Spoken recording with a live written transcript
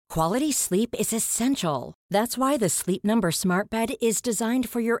Quality sleep is essential. That's why the Sleep Number Smart Bed is designed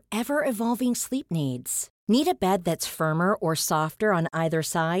for your ever-evolving sleep needs. Need a bed that's firmer or softer on either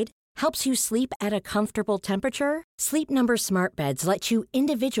side? Helps you sleep at a comfortable temperature? Sleep Number Smart Beds let you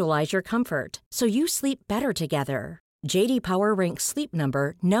individualize your comfort, so you sleep better together. J.D. Power ranks Sleep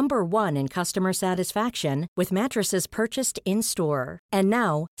Number number 1 in customer satisfaction with mattresses purchased in-store. And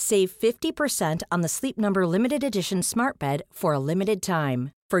now, save 50% on the Sleep Number Limited Edition Smart Bed for a limited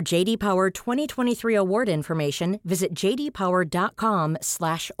time. For J.D. Power 2023 award information, visit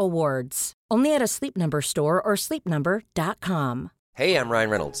jdpower.com/awards. Only at a Sleep Number store or sleepnumber.com. Hey, I'm Ryan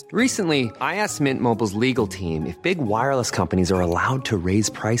Reynolds. Recently, I asked Mint Mobile's legal team if big wireless companies are allowed to raise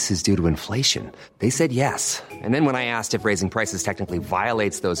prices due to inflation. They said yes. And then when I asked if raising prices technically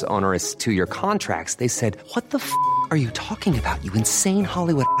violates those onerous two-year contracts, they said, "What the f*** are you talking about, you insane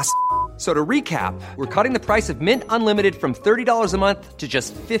Hollywood ass?" So to recap, we're cutting the price of Mint Unlimited from $30 a month to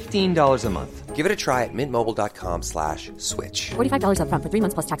just $15 a month. Give it a try at mintmobile.com/switch. $45 up front for 3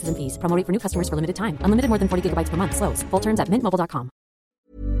 months plus taxes and fees. Promo rate for new customers for limited time. Unlimited more than 40 gigabytes per month. Slows full terms at mintmobile.com.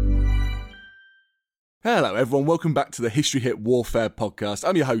 Hello everyone, welcome back to the History Hit Warfare podcast.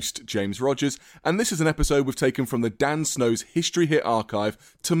 I'm your host, James Rogers, and this is an episode we've taken from the Dan Snow's History Hit archive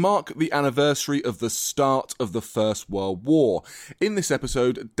to mark the anniversary of the start of the First World War. In this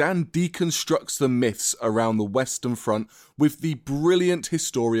episode, Dan deconstructs the myths around the Western Front with the brilliant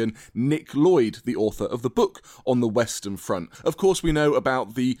historian Nick Lloyd, the author of the book on the Western Front. Of course, we know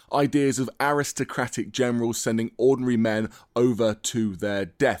about the ideas of aristocratic generals sending ordinary men over to their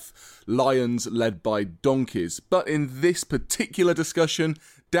death. Lions led by donkeys. But in this particular discussion,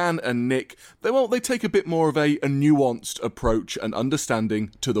 Dan and Nick, they take a bit more of a nuanced approach and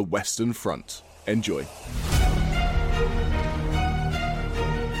understanding to the Western Front. Enjoy.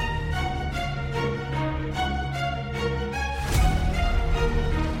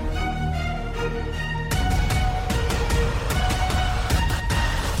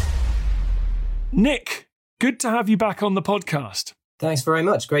 Nick, good to have you back on the podcast. Thanks very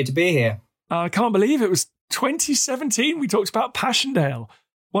much. Great to be here. I can't believe it was 2017 we talked about Passchendaele,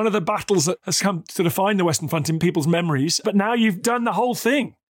 one of the battles that has come to define the Western Front in people's memories. But now you've done the whole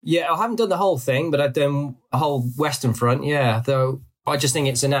thing. Yeah, I haven't done the whole thing, but I've done a whole Western Front, yeah. Though I just think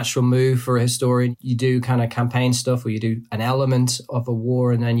it's a natural move for a historian. You do kind of campaign stuff or you do an element of a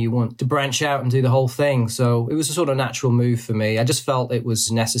war and then you want to branch out and do the whole thing. So it was a sort of natural move for me. I just felt it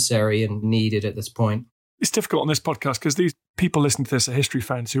was necessary and needed at this point. It's difficult on this podcast because these people listening to this are history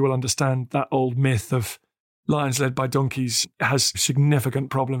fans who will understand that old myth of lions led by donkeys has significant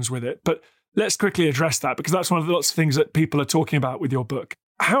problems with it. But let's quickly address that because that's one of the lots of things that people are talking about with your book.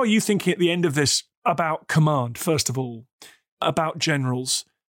 How are you thinking at the end of this about command, first of all, about generals?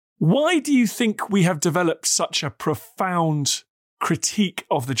 Why do you think we have developed such a profound critique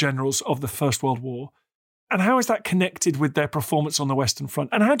of the generals of the First World War? And how is that connected with their performance on the Western Front?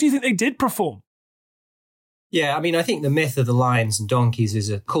 And how do you think they did perform? Yeah, I mean, I think the myth of the lions and donkeys is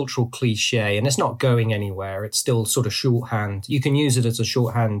a cultural cliche and it's not going anywhere. It's still sort of shorthand. You can use it as a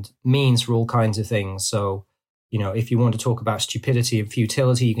shorthand means for all kinds of things. So, you know, if you want to talk about stupidity and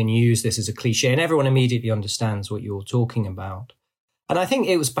futility, you can use this as a cliche and everyone immediately understands what you're talking about. And I think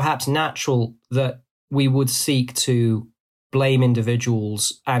it was perhaps natural that we would seek to blame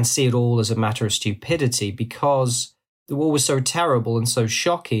individuals and see it all as a matter of stupidity because the war was so terrible and so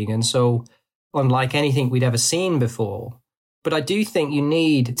shocking and so unlike anything we'd ever seen before. But I do think you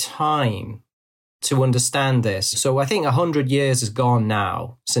need time to understand this. So I think 100 years has gone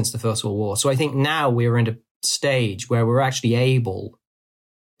now since the First World War. So I think now we're in a stage where we're actually able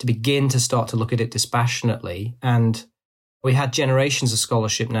to begin to start to look at it dispassionately. And we had generations of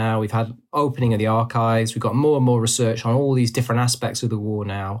scholarship now. We've had opening of the archives. We've got more and more research on all these different aspects of the war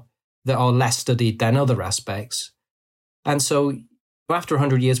now that are less studied than other aspects. And so after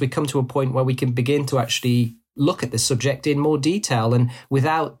 100 years, we come to a point where we can begin to actually look at this subject in more detail and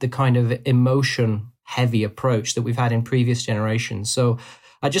without the kind of emotion-heavy approach that we've had in previous generations. So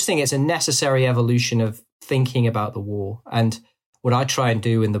I just think it's a necessary evolution of thinking about the war. And what I try and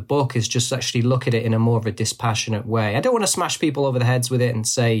do in the book is just actually look at it in a more of a dispassionate way. I don't want to smash people over the heads with it and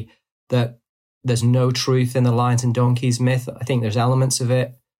say that there's no truth in the lions and donkeys myth. I think there's elements of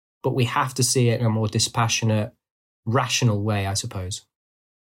it, but we have to see it in a more dispassionate, rational way, I suppose.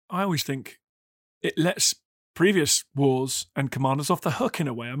 I always think it lets previous wars and commanders off the hook in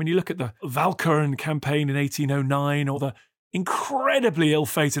a way. I mean, you look at the Walcheren campaign in 1809 or the incredibly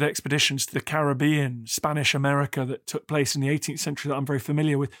ill-fated expeditions to the Caribbean, Spanish America that took place in the 18th century that I'm very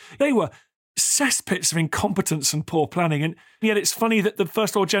familiar with. They were cesspits of incompetence and poor planning. And yet it's funny that the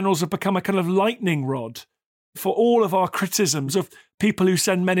First World generals have become a kind of lightning rod for all of our criticisms of people who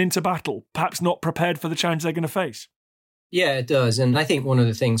send men into battle, perhaps not prepared for the challenge they're going to face. Yeah, it does. And I think one of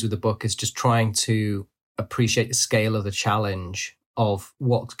the things with the book is just trying to appreciate the scale of the challenge of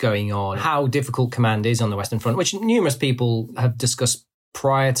what's going on, how difficult command is on the Western Front, which numerous people have discussed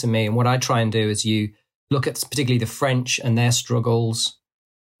prior to me. And what I try and do is you look at particularly the French and their struggles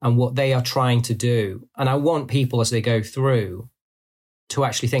and what they are trying to do. And I want people as they go through to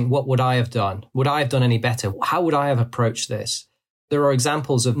actually think, what would I have done? Would I have done any better? How would I have approached this? There are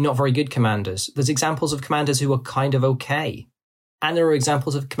examples of not very good commanders. There's examples of commanders who are kind of okay. And there are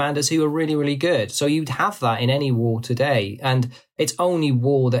examples of commanders who are really, really good. So you'd have that in any war today. And it's only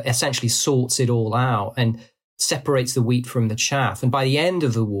war that essentially sorts it all out and separates the wheat from the chaff. And by the end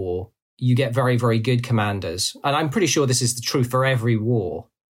of the war, you get very, very good commanders. And I'm pretty sure this is the truth for every war.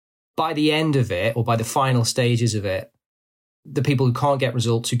 By the end of it, or by the final stages of it, the people who can't get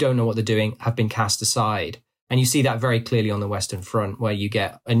results, who don't know what they're doing, have been cast aside. And you see that very clearly on the Western Front, where you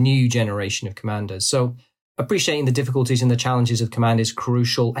get a new generation of commanders. So appreciating the difficulties and the challenges of command is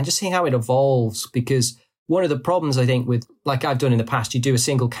crucial, and just seeing how it evolves. Because one of the problems, I think, with, like I've done in the past, you do a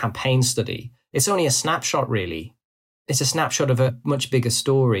single campaign study. It's only a snapshot, really. It's a snapshot of a much bigger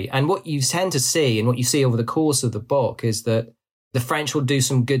story. And what you tend to see, and what you see over the course of the book, is that the French will do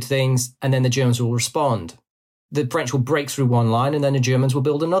some good things, and then the Germans will respond. The French will break through one line, and then the Germans will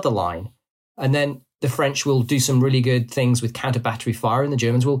build another line. And then the French will do some really good things with counter-battery fire, and the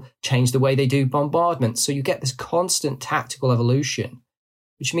Germans will change the way they do bombardment. So you get this constant tactical evolution,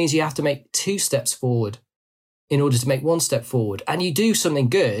 which means you have to make 2 steps forward in order to make 1 step forward. And you do something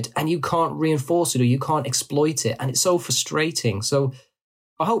good, and you can't reinforce it, or you can't exploit it. And it's so frustrating. So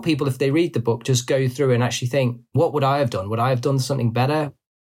I hope people, if they read the book, just go through and actually think, what would I have done? Would I have done something better?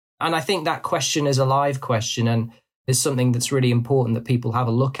 And I think that question is a live question, and is something that's really important that people have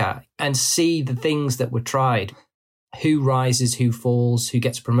a look at and see the things that were tried. Who rises, who falls, who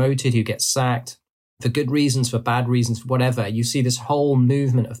gets promoted, who gets sacked, for good reasons, for bad reasons, for whatever. You see this whole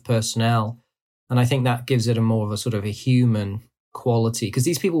movement of personnel. And I think that gives it a more of a sort of a human quality, because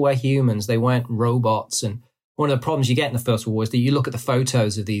these people were humans. They weren't robots. And one of the problems you get in the First World War is that you look at the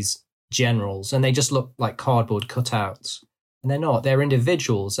photos of these generals and they just look like cardboard cutouts. And they're not. They're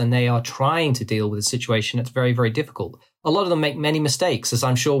individuals, and they are trying to deal with a situation that's very, very difficult. A lot of them make many mistakes, as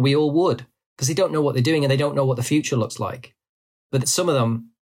I'm sure we all would, because they don't know what they're doing and they don't know what the future looks like. But some of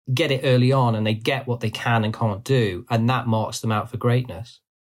them get it early on, and they get what they can and can't do, and that marks them out for greatness.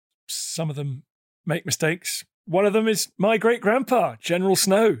 Some of them make mistakes. One of them is my great-grandpa, General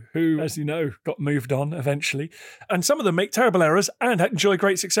Snow, who, as you know, got moved on eventually. And some of them make terrible errors and enjoy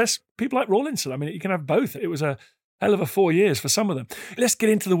great success. People like Rawlinson. I mean, you can have both. It was a hell of a 4 years for some of them. Let's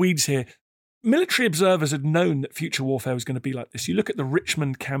get into the weeds here. Military observers had known that future warfare was going to be like this. You look at the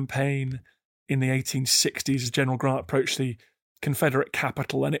Richmond campaign in the 1860s as General Grant approached the Confederate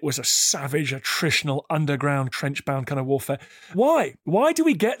capital, and it was a savage, attritional, underground, trench-bound kind of warfare. Why? Why do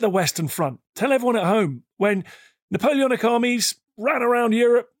we get the Western Front? Tell everyone at home, when Napoleonic armies ran around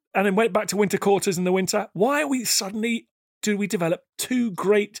Europe and then went back to winter quarters in the winter, why do we develop 2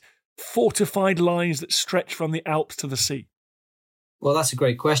 great fortified lines that stretch from the Alps to the sea? Well, that's a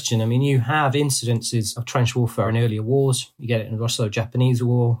great question. I mean, you have incidences of trench warfare in earlier wars. You get it in the Russo-Japanese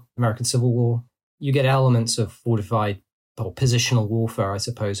War, American Civil War. You get elements of fortified or positional warfare, I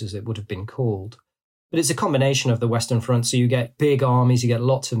suppose, as it would have been called. But it's a combination of the Western Front. So you get big armies, you get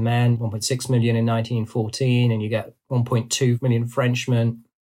lots of men, 1.6 million in 1914, and you get 1.2 million Frenchmen.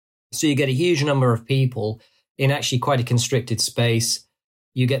 So you get a huge number of people in actually quite a constricted space.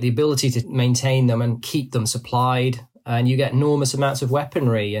 You get the ability to maintain them and keep them supplied, and you get enormous amounts of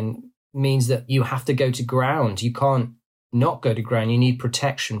weaponry, and means that you have to go to ground. You can't not go to ground. You need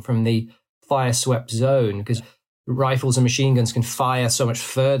protection from the fire-swept zone, because rifles and machine guns can fire so much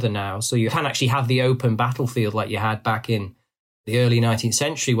further now. So you can actually have the open battlefield like you had back in the early 19th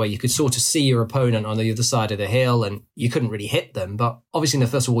century, where you could sort of see your opponent on the other side of the hill and you couldn't really hit them. But obviously in the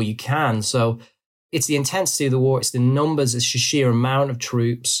First World War you can. So it's the intensity of the war, it's the numbers, it's the sheer amount of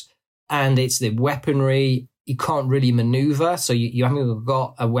troops, and it's the weaponry. You can't really maneuver, so you haven't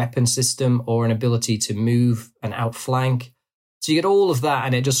got a weapon system or an ability to move and outflank. So you get all of that,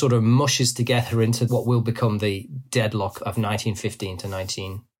 and it just sort of mushes together into what will become the deadlock of 1915 to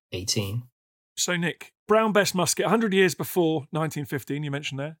 1918. So, Nick, Brown-Bess musket, 100 years before 1915, you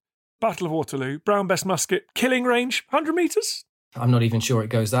mentioned there. Battle of Waterloo, Brown-Bess musket, killing range, 100 metres? I'm not even sure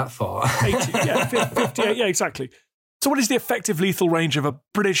it goes that far. 80, yeah, 58, yeah, exactly. So what is the effective lethal range of a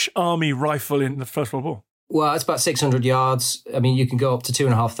British Army rifle in the First World War? Well, it's about 600 yards. I mean, you can go up to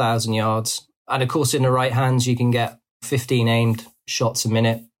 2,500 yards. And of course, in the right hands, you can get 15 aimed shots a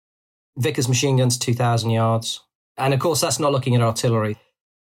minute. Vickers machine guns, 2,000 yards. And of course, that's not looking at artillery.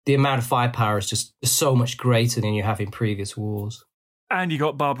 The amount of firepower is just so much greater than you have in previous wars. And you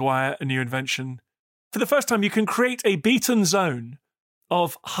got barbed wire, a new invention. For the first time, you can create a beaten zone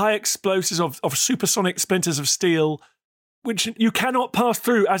of high explosives, of supersonic splinters of steel, which you cannot pass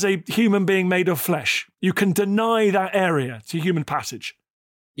through as a human being made of flesh. You can deny that area to human passage.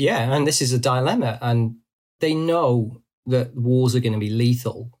 Yeah, and this is a dilemma. And they know that wars are going to be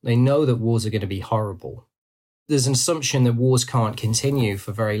lethal. They know that wars are going to be horrible. There's an assumption that wars can't continue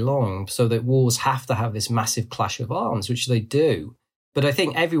for very long, so that wars have to have this massive clash of arms, which they do. But I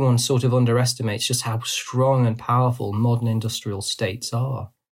think everyone sort of underestimates just how strong and powerful modern industrial states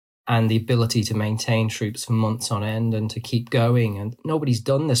are, and the ability to maintain troops for months on end and to keep going. And nobody's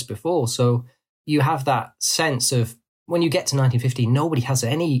done this before. So you have that sense of, when you get to 1950, nobody has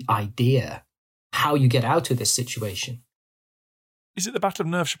any idea how you get out of this situation. Is it the Battle of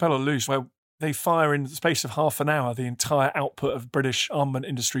Neuve-Chapelle or Loos, where they fire in the space of half an hour the entire output of British armament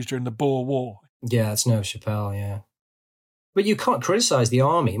industries during the Boer War? Yeah, it's Neuve-Chapelle, yeah. But you can't criticise the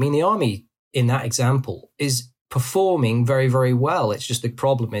army. I mean, the army in that example is performing very, very well. It's just the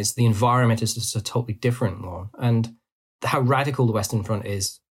problem is the environment is just a totally different one. And how radical the Western Front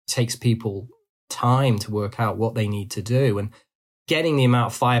is takes people time to work out what they need to do. And getting the amount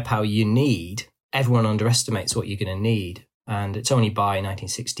of firepower you need, everyone underestimates what you're going to need. And it's only by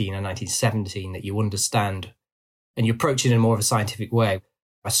 1916 and 1917 that you understand and you approach it in more of a scientific way.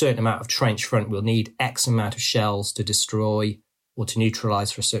 A certain amount of trench front will need X amount of shells to destroy or to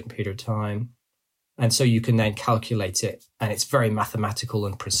neutralize for a certain period of time. And so you can then calculate it, and it's very mathematical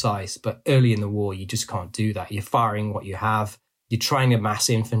and precise. But early in the war, you just can't do that. You're firing what you have. You're trying to mass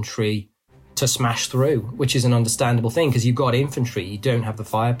infantry to smash through, which is an understandable thing because you've got infantry, you don't have the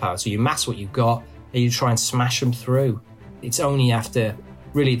firepower. So you mass what you've got and you try and smash them through. It's only after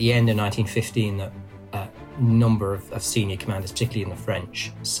really the end of 1915 that a number of senior commanders, particularly in the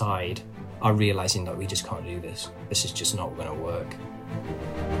French side, are realizing that we just can't do this. This is just not going to work.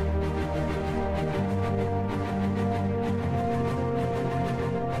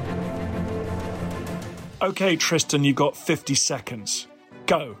 Okay, Tristan, you've got 50 seconds.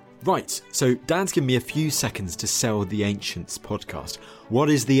 Go. Right, so Dan's given me a few seconds to sell the Ancients podcast. What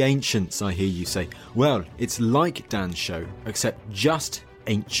is the Ancients, I hear you say? Well, it's like Dan's show, except just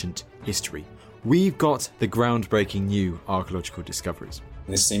ancient history. We've got the groundbreaking new archaeological discoveries.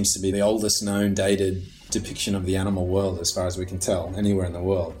 This seems to be the oldest known dated depiction of the animal world, as far as we can tell, anywhere in the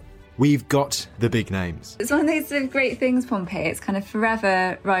world. We've got the big names. It's one of those sort of great things, Pompeii. It's kind of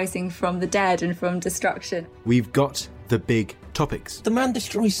forever rising from the dead and from destruction. We've got the big topics. The man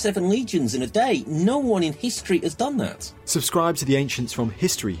destroys 7 legions in a day. No one in history has done that. Subscribe to the Ancients from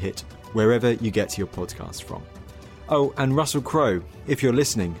History Hit, wherever you get your podcast from. Oh, and Russell Crowe, if you're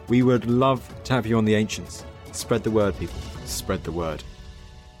listening, we would love to have you on the Ancients. Spread the word, people. Spread the word.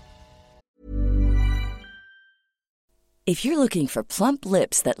 If you're looking for plump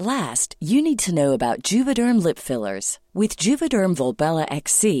lips that last, you need to know about Juvederm lip fillers. With Juvederm Volbella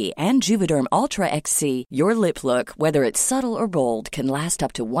XC and Juvederm Ultra XC, your lip look, whether it's subtle or bold, can last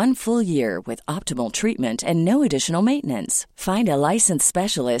up to 1 full year with optimal treatment and no additional maintenance. Find a licensed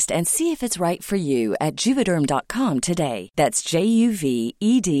specialist and see if it's right for you at Juvederm.com today. That's JUVEDERM.com.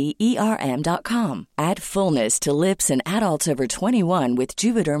 Add fullness to lips in adults over 21 with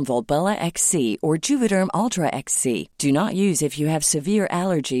Juvederm Volbella XC or Juvederm Ultra XC. Do not use if you have severe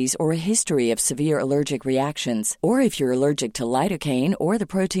allergies or a history of severe allergic reactions, or if you're allergic to lidocaine or the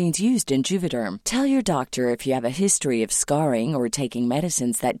proteins used in Juvederm. Tell your doctor if you have a history of scarring or taking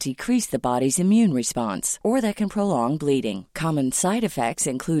medicines that decrease the body's immune response or that can prolong bleeding. Common side effects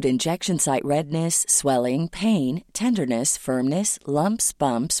include injection site redness, swelling, pain, tenderness, firmness, lumps,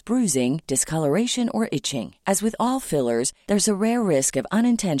 bumps, bruising, discoloration, or itching. As with all fillers, there's a rare risk of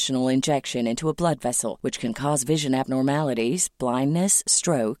unintentional injection into a blood vessel, which can cause vision abnormalities, blindness,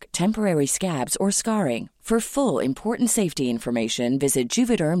 stroke, temporary scabs, or scarring. For full, important safety information, visit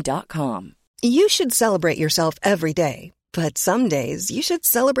Juvederm.com. You should celebrate yourself every day, but some days you should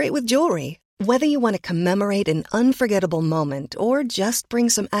celebrate with jewelry. Whether you want to commemorate an unforgettable moment or just bring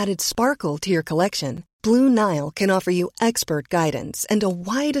some added sparkle to your collection, Blue Nile can offer you expert guidance and a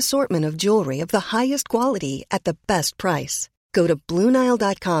wide assortment of jewelry of the highest quality at the best price. Go to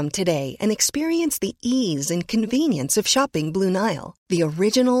BlueNile.com today and experience the ease and convenience of shopping Blue Nile, the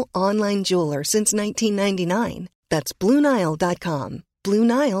original online jeweler since 1999. That's BlueNile.com.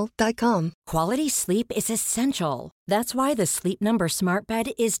 BlueNile.com. Quality sleep is essential. That's why the Sleep Number Smart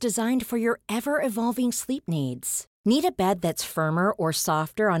Bed is designed for your ever-evolving sleep needs. Need a bed that's firmer or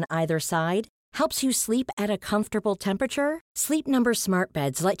softer on either side? Helps you sleep at a comfortable temperature? Sleep Number Smart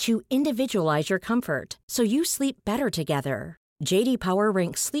Beds let you individualize your comfort so you sleep better together. J.D. Power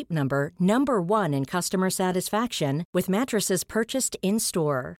ranks Sleep Number #1 in customer satisfaction with mattresses purchased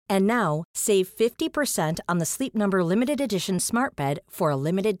in-store. And now, save 50% on the Sleep Number Limited Edition Smart Bed for a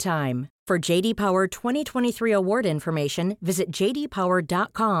limited time. For J.D. Power 2023 award information, visit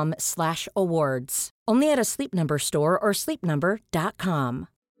jdpower.com/awards. Only at a Sleep Number store or sleepnumber.com.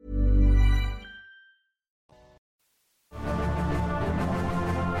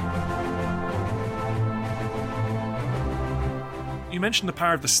 You mentioned the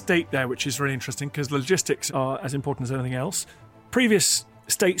power of the state there, which is really interesting because the logistics are as important as anything else. Previous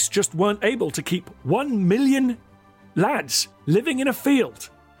states just weren't able to keep 1 million lads living in a field,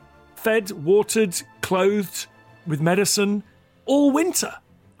 fed, watered, clothed, with medicine, all winter.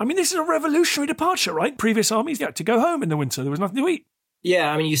 I mean, this is a revolutionary departure, right? Previous armies had to go home in the winter. There was nothing to eat.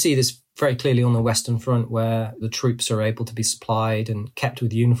 Yeah, I mean, you see this very clearly on the Western Front where the troops are able to be supplied and kept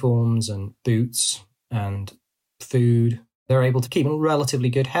with uniforms and boots and food. They're able to keep in relatively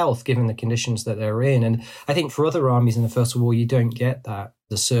good health given the conditions that they're in. And I think for other armies in the First World War, you don't get that.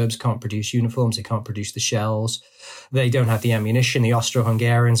 The Serbs can't produce uniforms. They can't produce the shells. They don't have the ammunition. The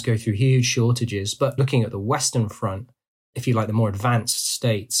Austro-Hungarians go through huge shortages. But looking at the Western Front, if you like the more advanced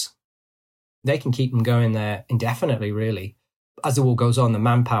states, they can keep them going there indefinitely, really. As the war goes on, the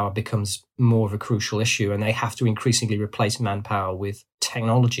manpower becomes more of a crucial issue and they have to increasingly replace manpower with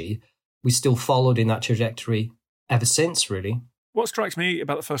technology. We still followed in that trajectory ever since, really. What strikes me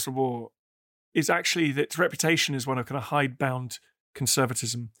about the First World War is actually that its reputation is one of kind of hidebound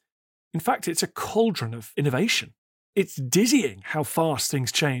conservatism. In fact, it's a cauldron of innovation. It's dizzying how fast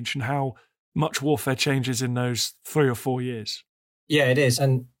things change and how much warfare changes in those 3 or 4 years. Yeah, it is.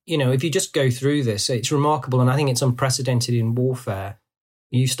 And, you know, if you just go through this, it's remarkable. And I think it's unprecedented in warfare.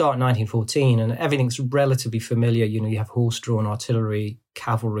 You start in 1914 and everything's relatively familiar. You know, you have horse-drawn artillery,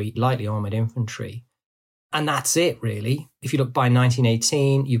 cavalry, lightly armoured infantry. And that's it, really. If you look by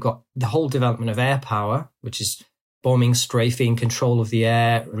 1918, you've got the whole development of air power, which is bombing, strafing, control of the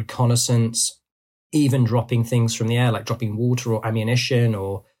air, reconnaissance, even dropping things from the air, like dropping water or ammunition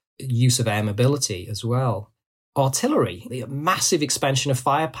or use of air mobility as well. Artillery, the massive expansion of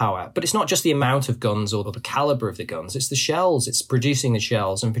firepower. But it's not just the amount of guns or the caliber of the guns. It's the shells. It's producing the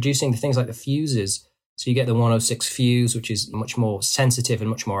shells and producing the things like the fuses. So you get the 106 fuse, which is much more sensitive and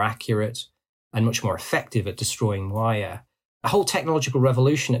much more accurate and much more effective at destroying wire. A whole technological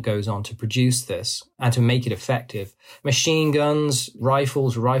revolution that goes on to produce this and to make it effective. Machine guns,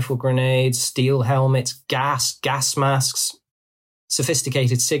 rifles, rifle grenades, steel helmets, gas masks,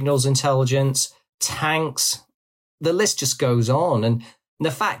 sophisticated signals intelligence, tanks. The list just goes on. And the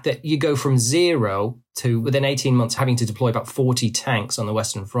fact that you go from 0 to, within 18 months, having to deploy about 40 tanks on the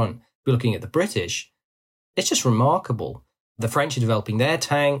Western Front, we're looking at the British, it's just remarkable. The French are developing their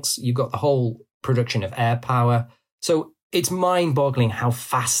tanks. You've got the whole production of air power. So it's mind-boggling how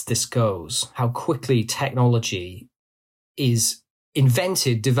fast this goes, how quickly technology is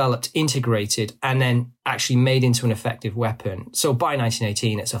invented, developed, integrated, and then actually made into an effective weapon. So by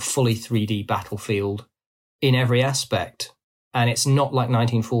 1918, it's a fully 3D battlefield in every aspect. And it's not like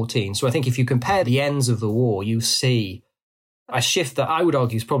 1914. So I think if you compare the ends of the war, you see a shift that I would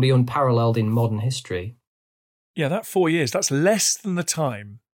argue is probably unparalleled in modern history. Yeah, that 4 years, that's less than the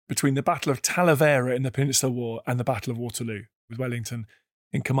time between the Battle of Talavera in the Peninsular War and the Battle of Waterloo, with Wellington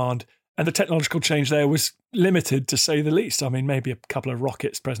in command. And the technological change there was limited, to say the least. I mean, maybe a couple of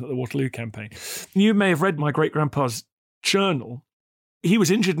rockets present at the Waterloo campaign. You may have read my great-grandpa's journal. He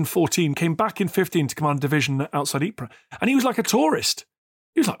was injured in 14, came back in 15 to command a division outside Ypres. And he was like a tourist.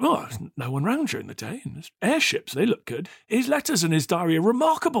 He was like, oh, there's no one round during the day. And there's airships, they look good. His letters and his diary are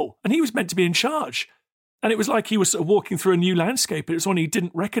remarkable. And he was meant to be in charge. And it was like he was sort of walking through a new landscape. It was one he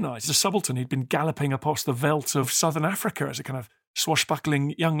didn't recognise. The subaltern, he'd been galloping across the veldt of southern Africa as a kind of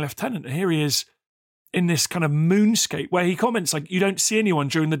swashbuckling young lieutenant. And here he is in this kind of moonscape where he comments like, you don't see anyone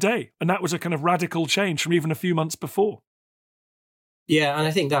during the day. And that was a kind of radical change from even a few months before. Yeah, and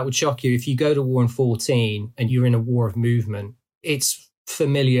I think that would shock you. If you go to war in 14 and you're in a war of movement, it's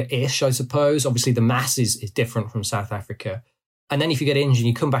familiar-ish, I suppose. Obviously, the mass is different from South Africa. And then if you get injured and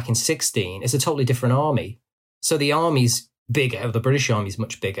you come back in 16, it's a totally different army. So the army's bigger, the British army's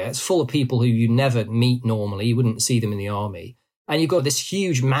much bigger. It's full of people who you never meet normally. You wouldn't see them in the army. And you've got this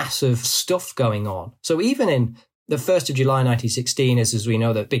huge, massive stuff going on. So even in the 1st of July 1916 is, as we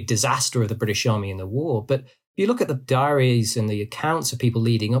know, the big disaster of the British army in the war. But if you look at the diaries and the accounts of people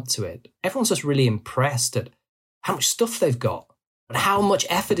leading up to it, everyone's just really impressed at how much stuff they've got and how much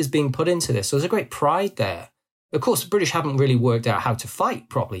effort is being put into this. So there's a great pride there. Of course, the British haven't really worked out how to fight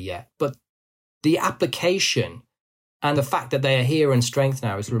properly yet, but the application and the fact that they are here in strength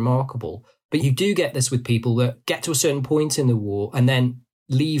now is remarkable. But you do get this with people that get to a certain point in the war and then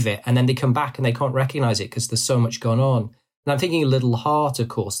leave it, and then they come back and they can't recognize it because there's so much gone on. And I'm thinking of Liddell Hart, of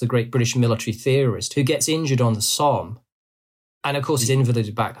course, the great British military theorist, who gets injured on the Somme and, of course, is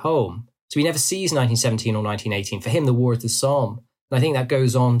invalided back home. So he never sees 1917 or 1918. For him, the war is the Somme. And I think that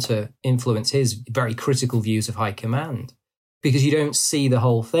goes on to influence his very critical views of high command, because you don't see the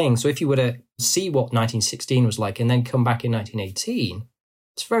whole thing. So if you were to see what 1916 was like and then come back in 1918,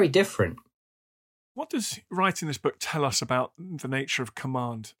 it's very different. What does writing this book tell us about the nature of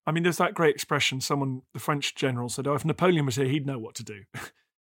command? I mean, there's that great expression, the French general said, if Napoleon was here, he'd know what to do.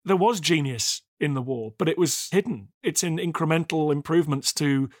 There was genius in the war, but it was hidden. It's in incremental improvements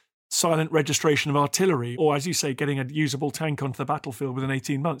to silent registration of artillery, or, as you say, getting a usable tank onto the battlefield within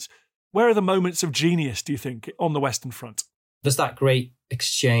 18 months. Where are the moments of genius, do you think, on the Western Front? There's that great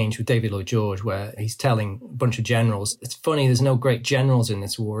exchange with David Lloyd George where he's telling a bunch of generals, it's funny, there's no great generals in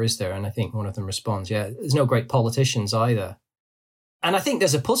this war, is there? And I think one of them responds, yeah, there's no great politicians either. And I think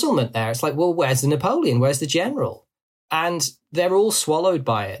there's a puzzlement there. It's like, well, where's the Napoleon? Where's the general? And they're all swallowed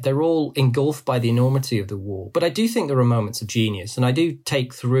by it. They're all engulfed by the enormity of the war. But I do think there are moments of genius. And I do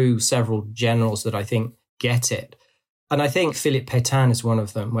take through several generals that I think get it. And I think Philippe Pétain is one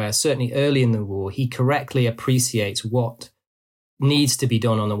of them, where certainly early in the war, he correctly appreciates what needs to be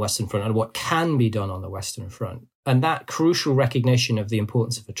done on the Western Front and what can be done on the Western Front. And that crucial recognition of the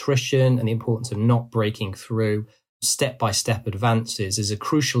importance of attrition and the importance of not breaking through step-by-step advances is a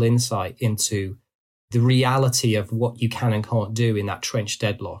crucial insight into the reality of what you can and can't do in that trench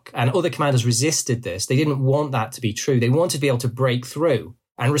deadlock. And other commanders resisted this. They didn't want that to be true. They wanted to be able to break through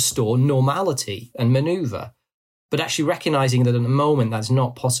and restore normality and maneuver. But actually recognizing that at the moment that's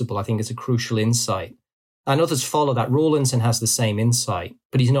not possible, I think is a crucial insight. And others follow that. Rawlinson has the same insight,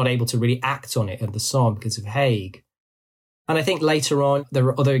 but he's not able to really act on it at the Somme because of Haig. And I think later on, there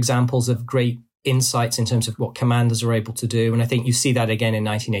are other examples of great insights in terms of what commanders are able to do. And I think you see that again in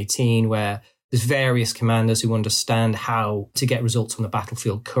 1918, where there's various commanders who understand how to get results on the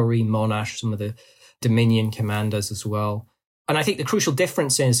battlefield. Currie, Monash, some of the Dominion commanders as well. And I think the crucial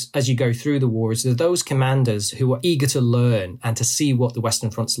difference is, as you go through the war, is that those commanders who are eager to learn and to see what the Western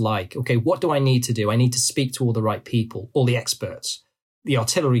Front's like. Okay, what do I need to do? I need to speak to all the right people, all the experts, the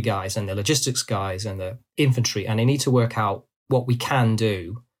artillery guys and the logistics guys and the infantry, and I need to work out what we can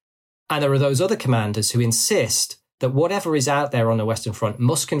do. And there are those other commanders who insist that whatever is out there on the Western Front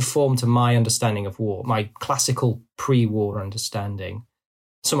must conform to my understanding of war, my classical pre-war understanding.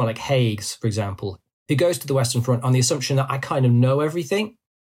 Someone like Haig, for example, who goes to the Western Front on the assumption that I kind of know everything.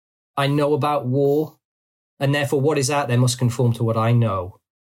 I know about war, and therefore what is out there must conform to what I know.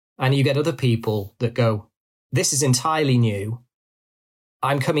 And you get other people that go, this is entirely new.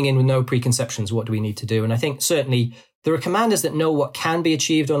 I'm coming in with no preconceptions. What do we need to do? And I think certainly there are commanders that know what can be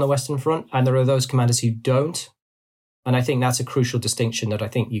achieved on the Western Front, and there are those commanders who don't. And I think that's a crucial distinction that I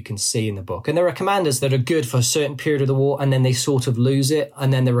think you can see in the book. And there are commanders that are good for a certain period of the war and then they sort of lose it.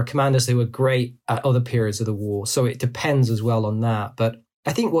 And then there are commanders who are great at other periods of the war. So it depends as well on that. But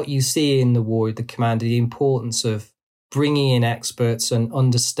I think what you see in the war, the commander, the importance of bringing in experts and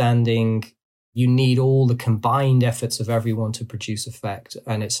understanding you need all the combined efforts of everyone to produce effect.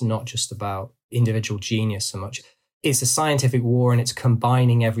 And it's not just about individual genius so much. It's a scientific war and it's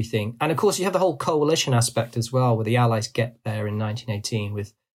combining everything. And of course, you have the whole coalition aspect as well, where the Allies get there in 1918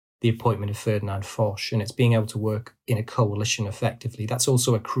 with the appointment of Ferdinand Foch, and it's being able to work in a coalition effectively. That's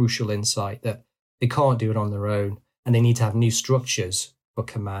also a crucial insight that they can't do it on their own, and they need to have new structures for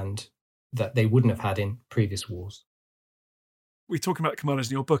command that they wouldn't have had in previous wars. We're talking about commanders,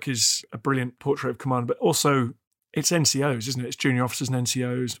 and your book is a brilliant portrait of command, but also it's NCOs, isn't it? It's junior officers and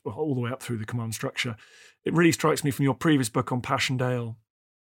NCOs all the way up through the command structure. It really strikes me from your previous book on Passchendaele,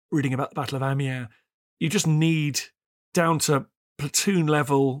 reading about the Battle of Amiens, you just need, down to platoon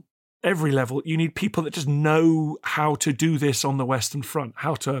level, every level, you need people that just know how to do this on the Western Front,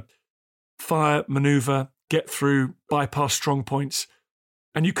 how to fire, manoeuvre, get through, bypass strong points.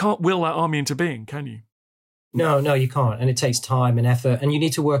 And you can't will that army into being, can you? No, you can't. And it takes time and effort, and you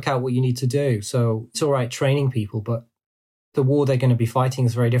need to work out what you need to do. So it's all right training people, but the war they're going to be fighting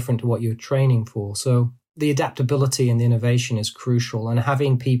is very different to what you're training for. So the adaptability and the innovation is crucial, and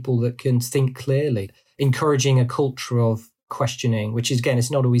having people that can think clearly, encouraging a culture of questioning, which is, again, it's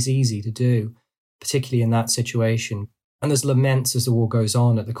not always easy to do, particularly in that situation. And there's laments as the war goes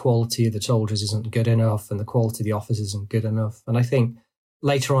on that the quality of the soldiers isn't good enough and the quality of the officers isn't good enough. And I think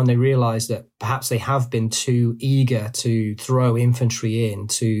later on they realize that perhaps they have been too eager to throw infantry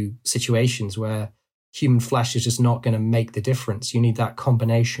into situations where human flesh is just not going to make the difference. You need that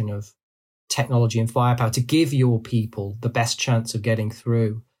combination of technology and firepower to give your people the best chance of getting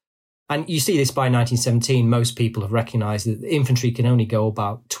through. And you see this by 1917, most people have recognized that the infantry can only go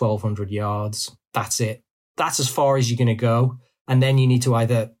about 1,200 yards. That's it. That's as far as you're going to go. And then you need to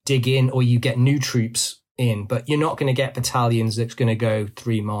either dig in or you get new troops in, but you're not going to get battalions that's going to go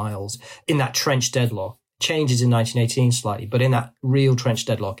 3 miles in that trench deadlock. Changes in 1918 slightly, but in that real trench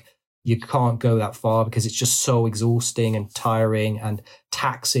deadlock, you can't go that far because it's just so exhausting and tiring and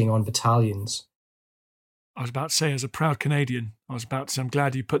taxing on battalions. I was about to say, as a proud Canadian, I'm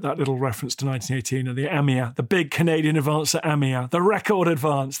glad you put that little reference to 1918 and the Amiens, the big Canadian advance at Amiens, the record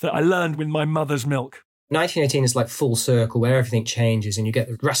advance that I learned with my mother's milk. 1918 is like full circle where everything changes and you get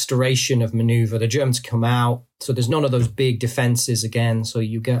the restoration of manoeuvre. The Germans come out, so there's none of those big defences again, so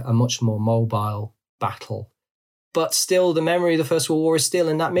you get a much more mobile battle. But still, the memory of the First World War is still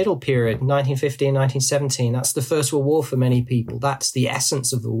in that middle period, 1915, 1917. That's the First World War for many people. That's the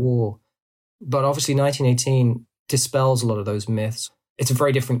essence of the war. But obviously 1918 dispels a lot of those myths. It's a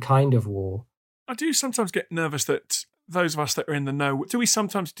very different kind of war. I do sometimes get nervous that those of us that are in the know,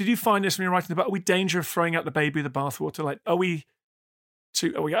 did you find this when you're writing the book, are we danger of throwing out the baby with the bathwater? Like,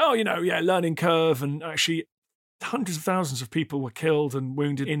 learning curve, and actually hundreds of thousands of people were killed and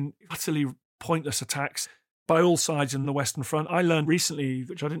wounded in utterly pointless attacks by all sides in the Western Front. I learned recently,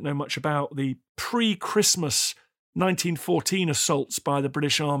 which I didn't know much about, the pre-Christmas 1914 assaults by the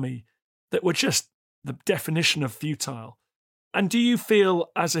British Army that were just the definition of futile. And do you feel,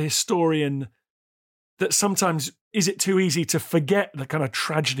 as a historian, that sometimes is it too easy to forget the kind of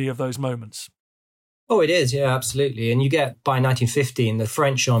tragedy of those moments? Oh, it is, yeah, absolutely. And you get, by 1915, the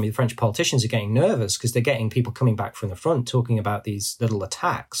French army, the French politicians are getting nervous because they're getting people coming back from the front talking about these little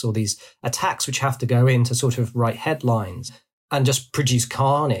attacks or these attacks which have to go in to sort of write headlines and just produce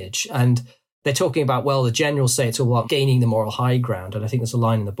carnage. And they're talking about, well, the generals say it's all about gaining the moral high ground. And I think there's a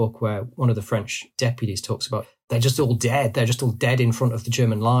line in the book where one of the French deputies talks about they're just all dead. They're just all dead in front of the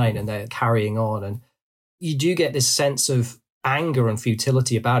German line and they're carrying on. And you do get this sense of anger and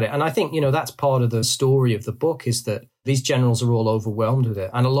futility about it. And I think, that's part of the story of the book is that these generals are all overwhelmed with it.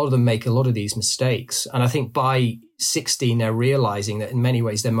 And a lot of them make a lot of these mistakes. And I think by 16, they're realizing that in many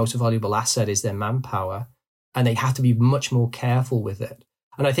ways, their most valuable asset is their manpower. And they have to be much more careful with it.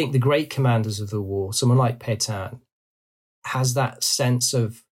 And I think the great commanders of the war, someone like Pétain, has that sense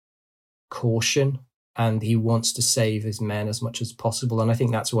of caution and he wants to save his men as much as possible. And I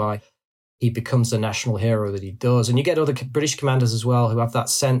think that's why he becomes the national hero that he does. And you get other British commanders as well who have that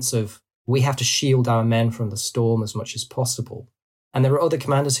sense of we have to shield our men from the storm as much as possible. And there are other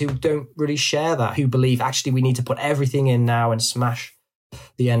commanders who don't really share that, who believe actually we need to put everything in now and smash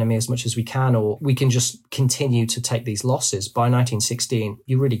the enemy as much as we can, or we can just continue to take these losses. By 1916,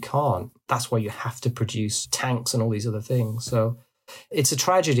 you really can't. That's why you have to produce tanks and all these other things. So it's a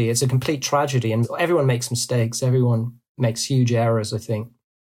tragedy. It's a complete tragedy. And everyone makes mistakes. Everyone makes huge errors, I think.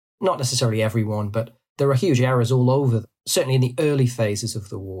 Not necessarily everyone, but there are huge errors all over, certainly in the early phases of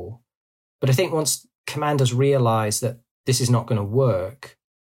the war. But I think once commanders realize that this is not going to work,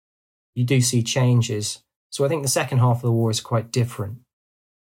 you do see changes. So I think the second half of the war is quite different.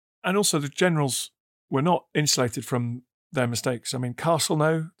 And also the generals were not insulated from their mistakes. I mean,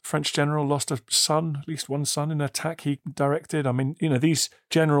 Castelnau, the French general, lost a son, at least one son, in an attack he directed. I mean, these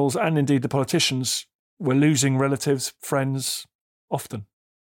generals and indeed the politicians were losing relatives, friends, often.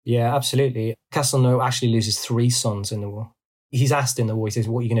 Yeah, absolutely. Castelnau actually loses 3 sons in the war. He's asked in the war, he says,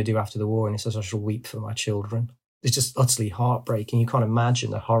 what are you going to do after the war? And he says, I shall weep for my children. It's just utterly heartbreaking. You can't imagine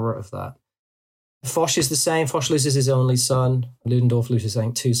the horror of that. Foch is the same. Foch loses his only son. Ludendorff loses, I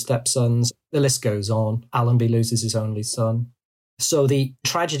think, 2 stepsons. The list goes on. Allenby loses his only son. So the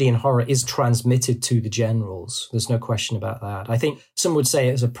tragedy and horror is transmitted to the generals. There's no question about that. I think some would say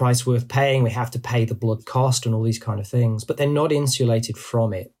it's a price worth paying. We have to pay the blood cost and all these kind of things, but they're not insulated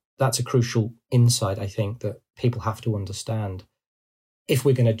from it. That's a crucial insight, I think, that people have to understand if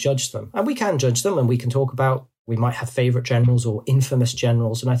we're going to judge them. And we can judge them and we can talk about, we might have favourite generals or infamous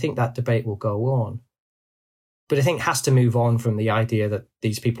generals, and I think that debate will go on. But I think it has to move on from the idea that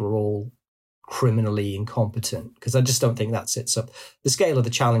these people are all criminally incompetent, because I just don't think that sits up. The scale of the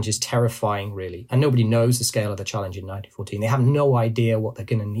challenge is terrifying, really, and nobody knows the scale of the challenge in 1914. They have no idea what they're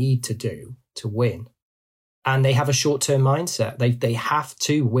going to need to do to win. And they have a short-term mindset. They have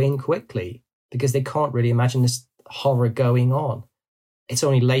to win quickly because they can't really imagine this horror going on. It's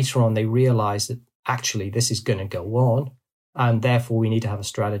only later on they realize that actually this is going to go on, and therefore we need to have a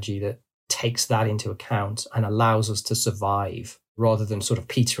strategy that takes that into account and allows us to survive rather than sort of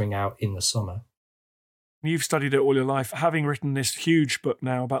petering out in the summer. You've studied it all your life. Having written this huge book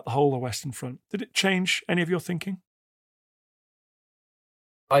now about the whole of the Western Front, did it change any of your thinking?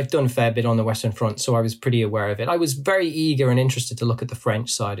 I've done a fair bit on the Western Front, so I was pretty aware of it. I was very eager and interested to look at the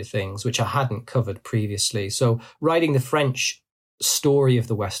French side of things, which I hadn't covered previously. So writing the French story of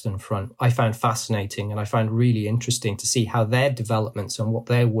the Western Front, I found fascinating, and I found really interesting to see how their developments and what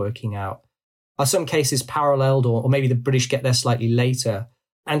they're working out are some cases paralleled, or maybe the British get there slightly later,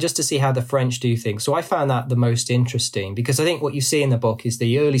 and just to see how the French do things. So I found that the most interesting, because I think what you see in the book is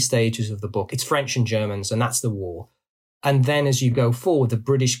the early stages of the book. It's French and Germans, and that's the war. And then as you go forward, the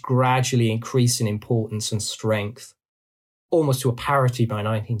British gradually increase in importance and strength, almost to a parity by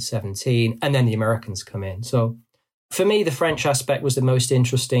 1917, and then the Americans come in. So for me, the French aspect was the most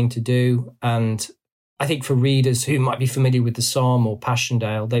interesting to do, and I think for readers who might be familiar with the Somme or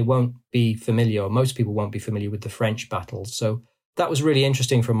Passchendaele, they won't be familiar, or most people won't be familiar with the French battles. So that was really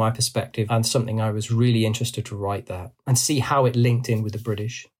interesting from my perspective, and something I was really interested to write that and see how it linked in with the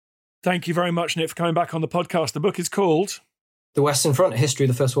British. Thank you very much, Nick, for coming back on the podcast. The book is called The Western Front, A History of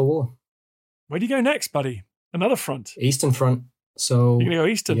the First World War. Where do you go next, buddy? Another front? Eastern Front. So you're going to go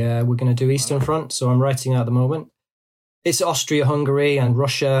Eastern? Yeah, we're going to do Eastern Front. So I'm writing at the moment. It's Austria-Hungary and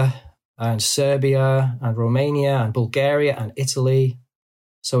Russia and Serbia and Romania and Bulgaria and Italy.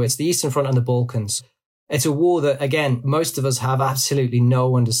 So it's the Eastern Front and the Balkans. It's a war that, again, most of us have absolutely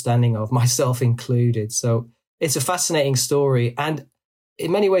no understanding of, myself included. So it's a fascinating story. And in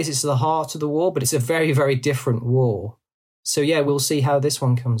many ways, it's the heart of the war, but it's a very, very different war. So yeah, we'll see how this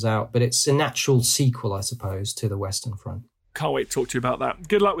one comes out. But it's a natural sequel, I suppose, to the Western Front. Can't wait to talk to you about that.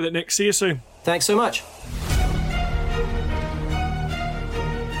 Good luck with it, Nick. See you soon. Thanks so much.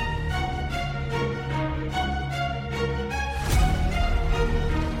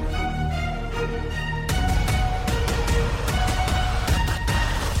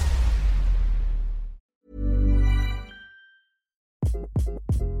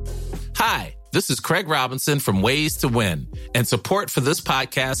 Hi, this is Craig Robinson from Ways to Win, and support for this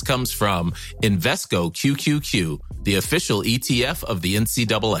podcast comes from Invesco QQQ, the official ETF of the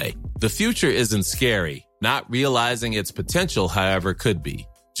NCAA. The future isn't scary. Not realizing its potential, however, could be.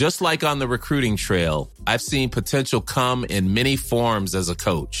 Just like on the recruiting trail, I've seen potential come in many forms as a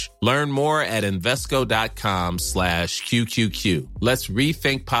coach. Learn more at Invesco.com/QQQ. Let's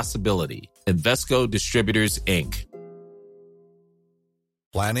rethink possibility. Invesco Distributors, Inc.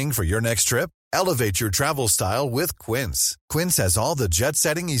 Planning for your next trip? Elevate your travel style with Quince. Quince has all the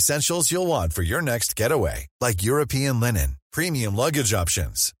jet-setting essentials you'll want for your next getaway, like European linen, premium luggage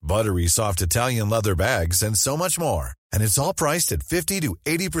options, buttery soft Italian leather bags, and so much more. And it's all priced at 50 to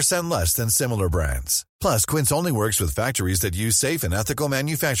 80% less than similar brands. Plus, Quince only works with factories that use safe and ethical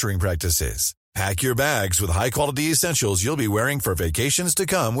manufacturing practices. Pack your bags with high-quality essentials you'll be wearing for vacations to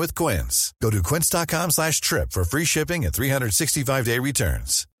come with Quince. Go to quince.com/trip for free shipping and 365-day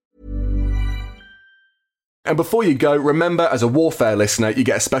returns. And before you go, remember, as a Warfare listener, you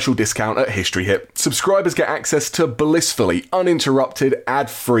get a special discount at History Hit. Subscribers get access to blissfully uninterrupted,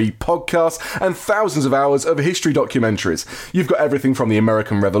 ad-free podcasts and thousands of hours of history documentaries. You've got everything from the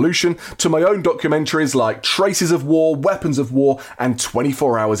American Revolution to my own documentaries like Traces of War, Weapons of War, and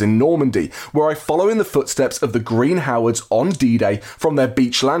 24 Hours in Normandy, where I follow in the footsteps of the Green Howards on D-Day, from their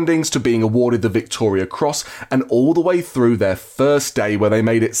beach landings to being awarded the Victoria Cross, and all the way through their first day where they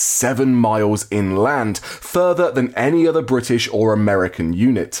made it 7 miles inland, further than any other British or American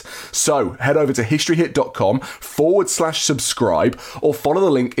unit. So head over to historyhit.com/subscribe or follow the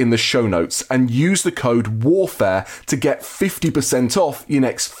link in the show notes and use the code WARFARE to get 50% off your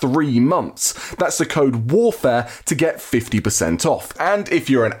next 3 months. That's the code WARFARE to get 50% off. And if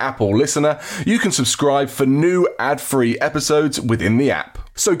you're an Apple listener, you can subscribe for new ad-free episodes within the app.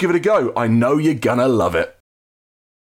 So give it a go. I know you're gonna love it.